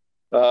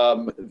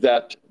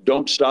 that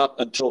don't stop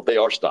until they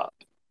are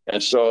stopped.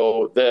 And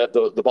so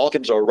the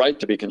Balkans are right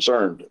to be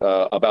concerned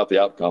about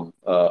the outcome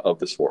of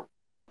this war.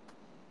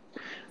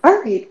 All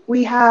right,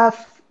 we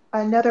have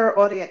Another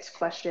audience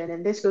question,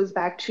 and this goes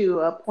back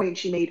to a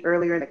point you made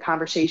earlier in the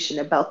conversation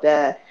about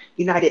the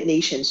United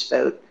Nations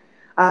vote.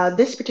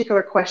 This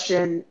particular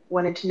question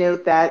wanted to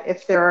note that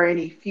if there are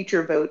any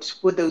future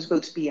votes, would those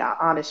votes be an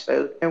honest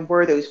vote? And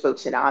were those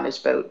votes an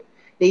honest vote?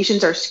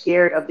 Nations are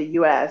scared of the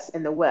US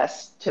and the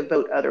West to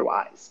vote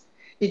otherwise.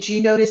 Did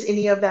you notice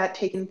any of that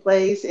taking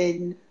place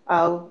in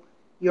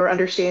your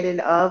understanding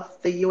of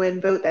the UN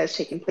vote that has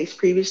taken place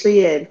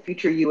previously and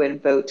future UN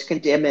votes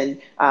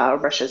condemning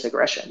Russia's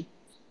aggression?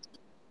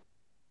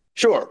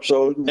 Sure.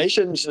 So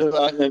nations,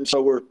 and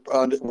so we're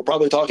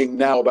probably talking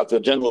now about the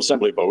General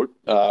Assembly vote,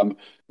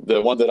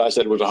 the one that I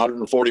said was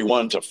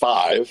 141 to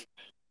 5.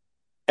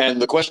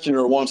 And the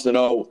questioner wants to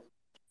know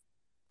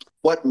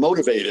what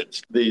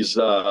motivated these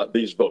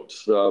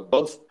votes,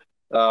 both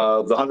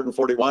the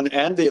 141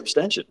 and the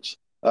abstentions.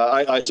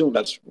 I assume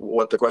that's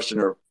what the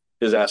questioner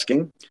is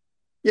asking.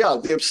 Yeah,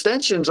 the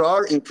abstentions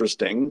are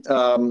interesting.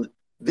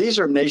 These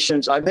are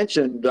nations. I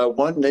mentioned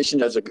one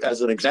nation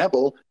as an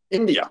example,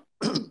 India.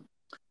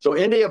 So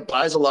India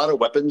buys a lot of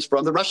weapons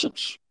from the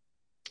Russians.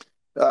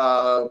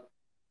 The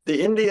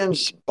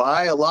Indians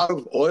buy a lot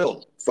of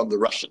oil from the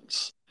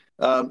Russians.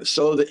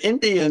 So the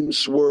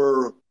Indians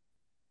were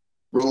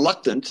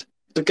reluctant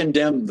to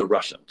condemn the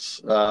Russians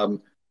out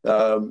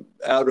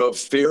of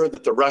fear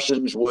that the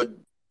Russians would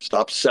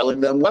stop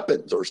selling them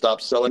weapons or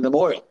stop selling them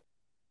oil.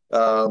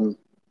 The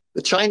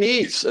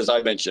Chinese, as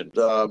I mentioned,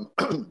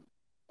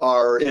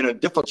 are in a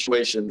different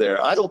situation there.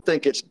 I don't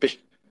think it's big.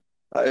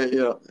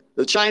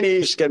 The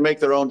Chinese can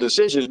make their own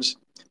decisions,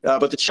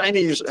 but the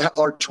Chinese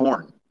are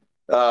torn.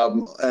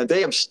 And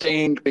they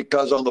abstained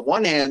because, on the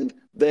one hand,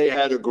 they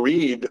had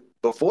agreed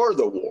before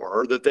the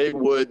war that they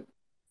would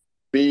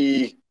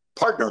be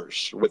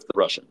partners with the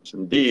Russians.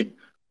 Indeed,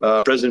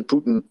 President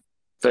Putin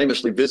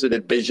famously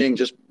visited Beijing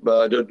just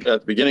at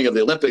the beginning of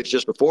the Olympics,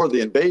 just before the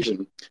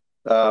invasion.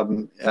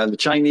 And the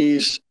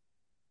Chinese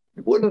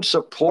wouldn't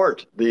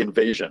support the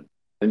invasion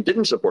and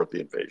didn't support the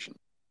invasion.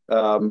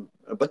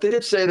 But they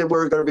did say that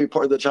we're going to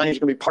be the Chinese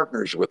are going to be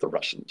partners with the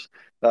Russians.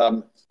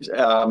 And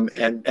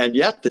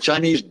yet the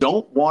Chinese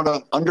don't want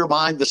to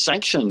undermine the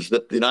sanctions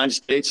that the United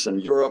States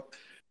and Europe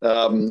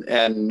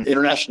and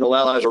international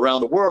allies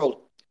around the world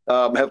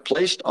have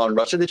placed on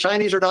Russia. The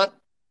Chinese are not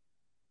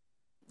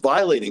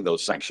violating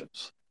those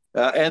sanctions.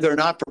 And they're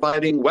not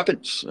providing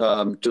weapons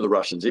to the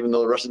Russians, even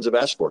though the Russians have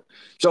asked for it.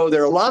 So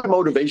there are a lot of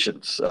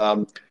motivations.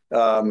 And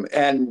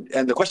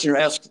the questioner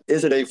asks,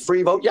 is it a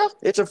free vote? Yeah,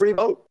 it's a free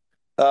vote.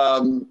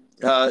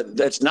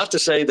 That's not to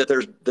say that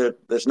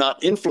that's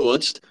not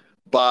influenced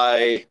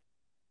by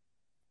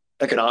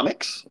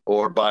economics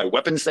or by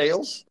weapon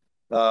sales,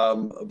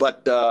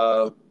 but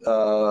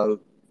certainly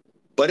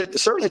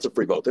it's a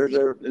free vote.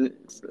 Certainly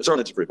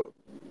it's a free vote.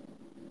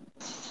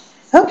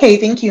 Okay,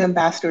 thank you,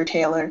 Ambassador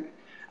Taylor.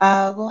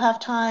 We'll have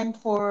time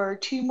for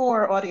 2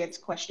 more audience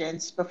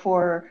questions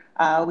before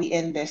we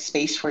end this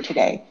space for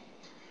today.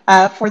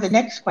 For the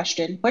next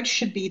question, what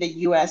should be the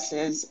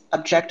U.S.'s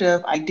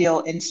objective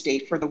ideal end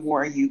state for the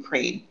war in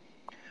Ukraine?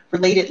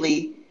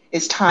 Relatedly,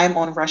 is time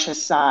on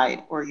Russia's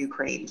side or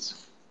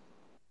Ukraine's?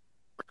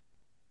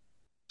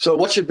 So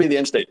what should be the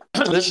end state?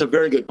 This is a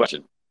very good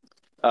question.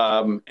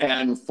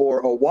 And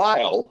for a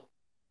while,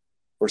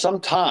 for some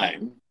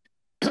time,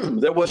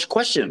 there was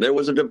question, there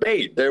was a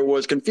debate, there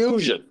was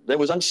confusion, there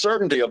was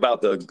uncertainty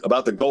about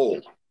the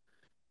goal,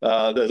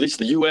 at least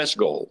the U.S.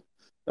 goal.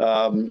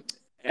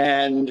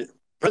 And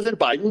President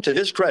Biden, to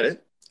his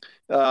credit,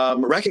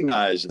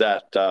 recognized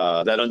that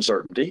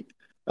uncertainty,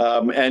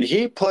 and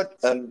he put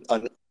an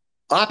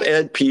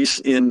op-ed piece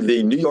in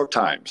the New York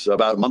Times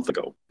about a month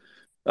ago,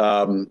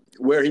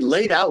 where he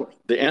laid out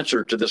the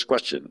answer to this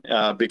question,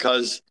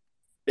 because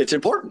it's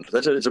important.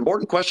 It's an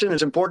important question.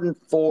 It's important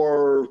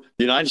for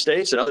the United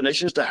States and other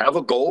nations to have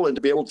a goal and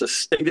to be able to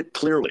state it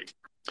clearly.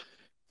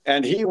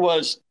 And he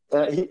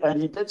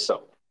did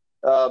so.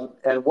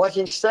 And what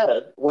he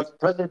said, what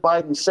President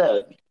Biden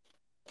said,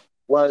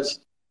 was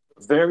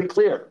very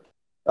clear.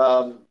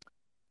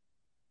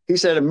 He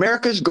said,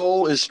 America's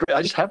goal is straight.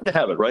 I just happen to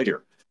have it right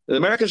here.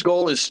 America's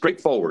goal is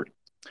straightforward.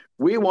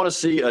 We want to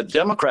see a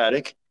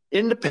democratic,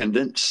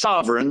 independent,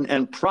 sovereign,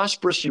 and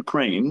prosperous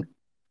Ukraine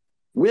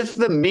with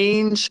the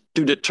means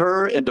to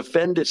deter and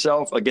defend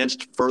itself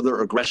against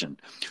further aggression.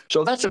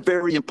 So that's a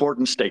very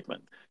important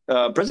statement.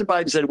 President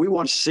Biden said we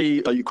want to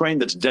see a Ukraine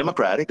that's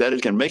democratic, that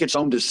it can make its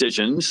own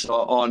decisions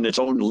on its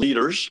own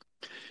leaders.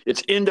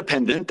 It's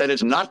independent, that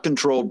it's not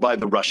controlled by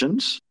the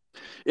Russians.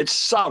 It's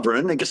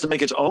sovereign and gets to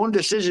make its own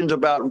decisions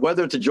about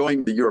whether to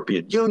join the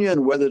European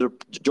Union, whether to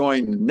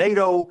join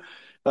NATO.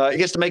 It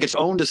gets to make its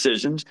own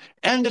decisions,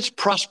 and it's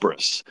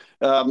prosperous.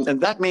 And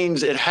that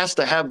means it has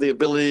to have the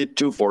ability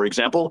to, for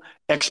example,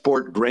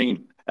 export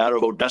grain out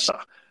of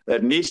Odessa.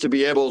 It needs to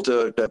be able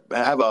to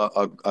have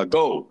a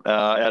go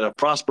at a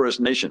prosperous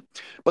nation.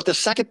 But the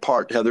second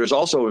part, Heather, is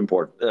also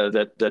important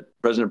that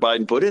President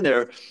Biden put in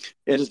there.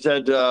 It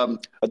said a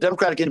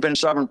democratic, independent,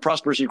 sovereign,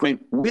 prosperous Ukraine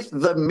with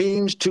the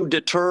means to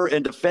deter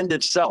and defend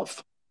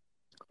itself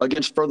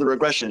against further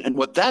aggression. And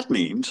what that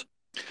means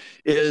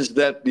is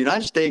that the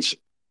United States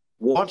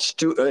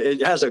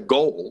it has a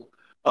goal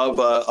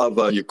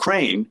of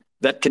Ukraine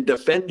that can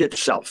defend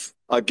itself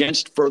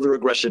against further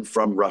aggression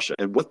from Russia.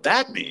 And what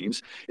that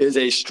means is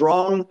a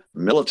strong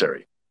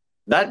military.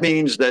 That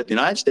means that the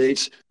United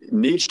States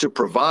needs to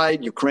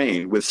provide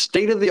Ukraine with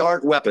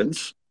state-of-the-art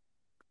weapons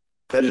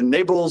that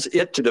enables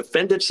it to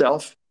defend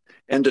itself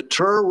and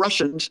deter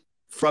Russians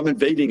from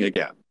invading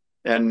again.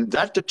 And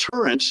that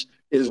deterrence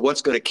is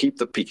what's going to keep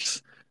the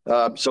peace.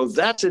 So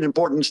that's an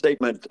important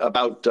statement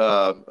about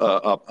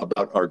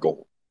our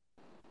goal.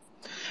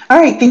 All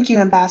right, thank you,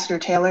 Ambassador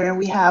Taylor. And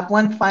we have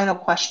one final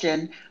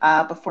question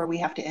before we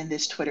have to end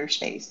this Twitter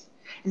space.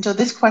 And so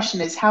this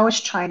question is, how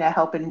is China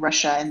helping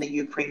Russia in the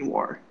Ukraine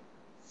war?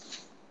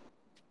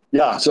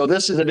 Yeah, so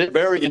this is a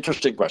very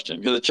interesting question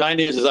because the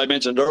Chinese, as I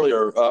mentioned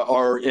earlier,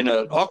 are in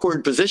an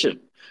awkward position.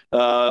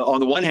 On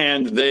the one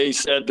hand, they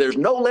said there's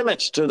no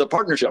limits to the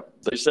partnership.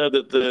 They said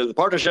that the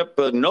partnership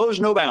knows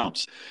no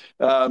bounds.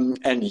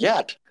 And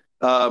yet,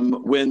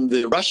 when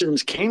the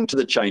Russians came to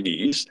the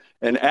Chinese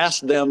and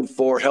asked them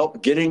for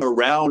help getting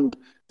around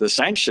the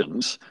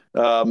sanctions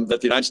that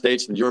the United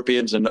States and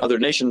Europeans and other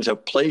nations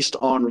have placed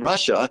on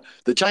Russia,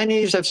 the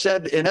Chinese have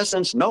said, in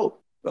essence, no.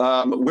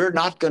 We're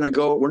not going to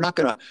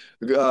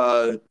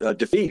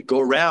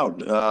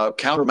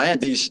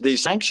countermand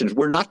these sanctions.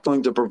 We're not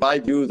going to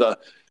provide you the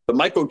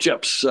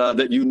microchips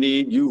that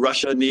you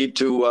Russia need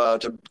to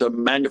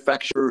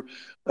manufacture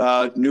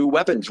new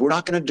weapons. We're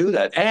not going to do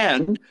that,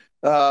 and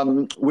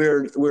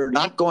we're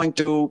not going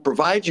to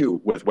provide you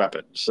with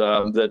weapons.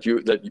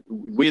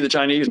 We the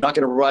Chinese not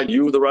going to provide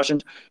you the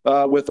Russians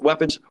with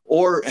weapons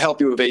or help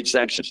you evade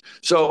sanctions.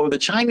 So the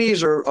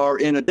Chinese are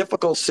in a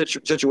difficult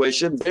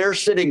situation. They're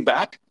sitting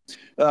back.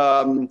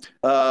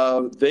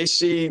 They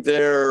see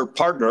their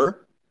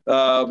partner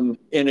in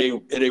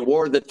a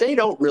war that they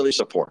don't really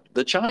support.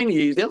 The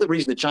other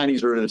reason the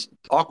Chinese are in this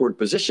awkward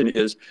position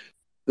is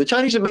the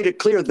Chinese have made it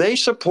clear they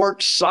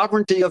support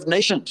sovereignty of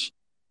nations.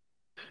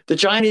 The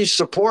Chinese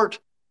support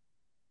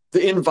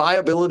the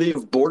inviolability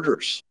of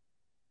borders.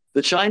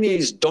 The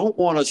Chinese don't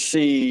want to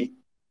see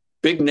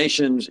big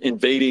nations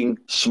invading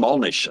small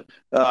nations.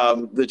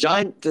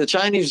 The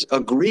Chinese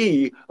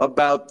agree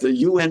about the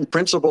UN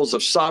principles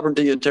of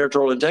sovereignty and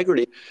territorial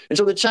integrity. And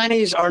so the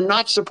Chinese are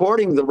not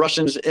supporting the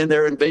Russians in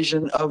their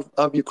invasion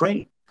of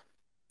Ukraine.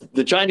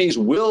 The Chinese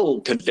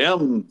will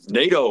condemn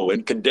NATO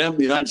and condemn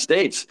the United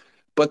States,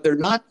 but they're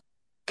not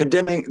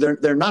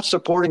they're not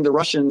supporting the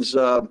Russians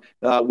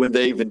when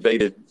they've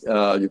invaded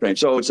Ukraine.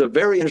 So it's a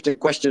very interesting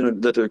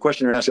question that the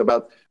questioner asked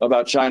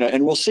about China,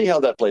 and we'll see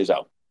how that plays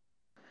out.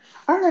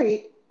 All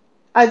right.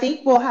 I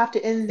think we'll have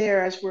to end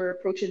there as we're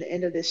approaching the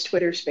end of this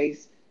Twitter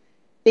space.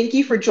 Thank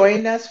you for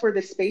joining us for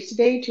this space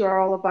today, to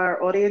all of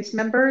our audience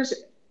members,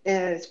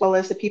 as well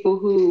as the people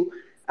who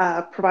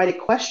provided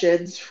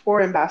questions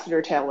for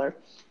Ambassador Taylor.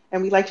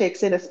 And we'd like to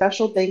extend a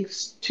special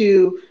thanks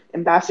to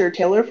Ambassador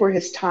Taylor for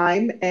his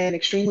time and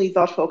extremely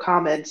thoughtful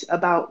comments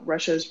about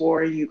Russia's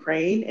war in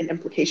Ukraine and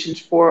implications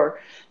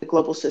for the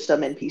global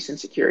system and peace and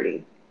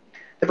security.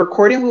 The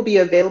recording will be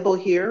available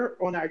here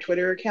on our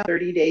Twitter account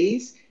 30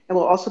 days, and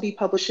we'll also be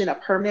publishing a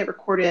permanent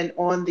recording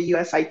on the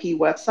USIP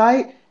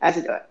website as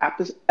an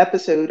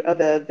episode of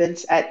the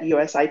Events at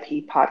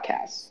USIP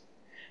podcast.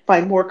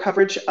 Find more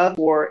coverage of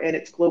war and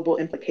its global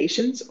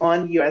implications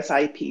on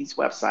USIP's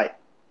website.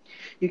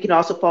 You can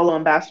also follow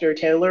Ambassador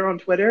Taylor on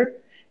Twitter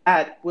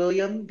at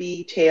William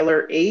B.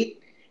 Taylor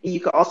 8, and you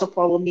can also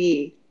follow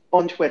me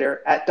on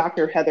Twitter at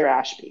Dr. Heather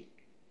Ashby.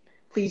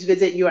 Please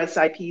visit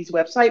USIP's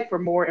website for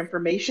more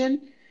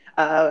information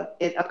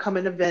and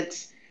upcoming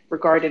events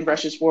regarding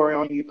Russia's war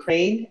on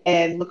Ukraine,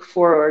 and look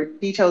for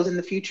details in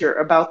the future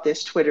about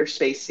this Twitter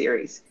Space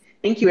series.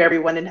 Thank you,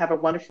 everyone, and have a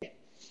wonderful day.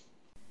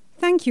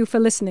 Thank you for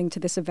listening to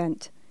this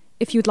event.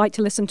 If you'd like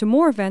to listen to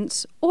more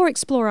events or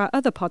explore our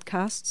other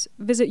podcasts,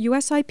 visit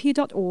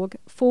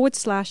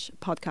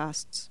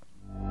usip.org/podcasts.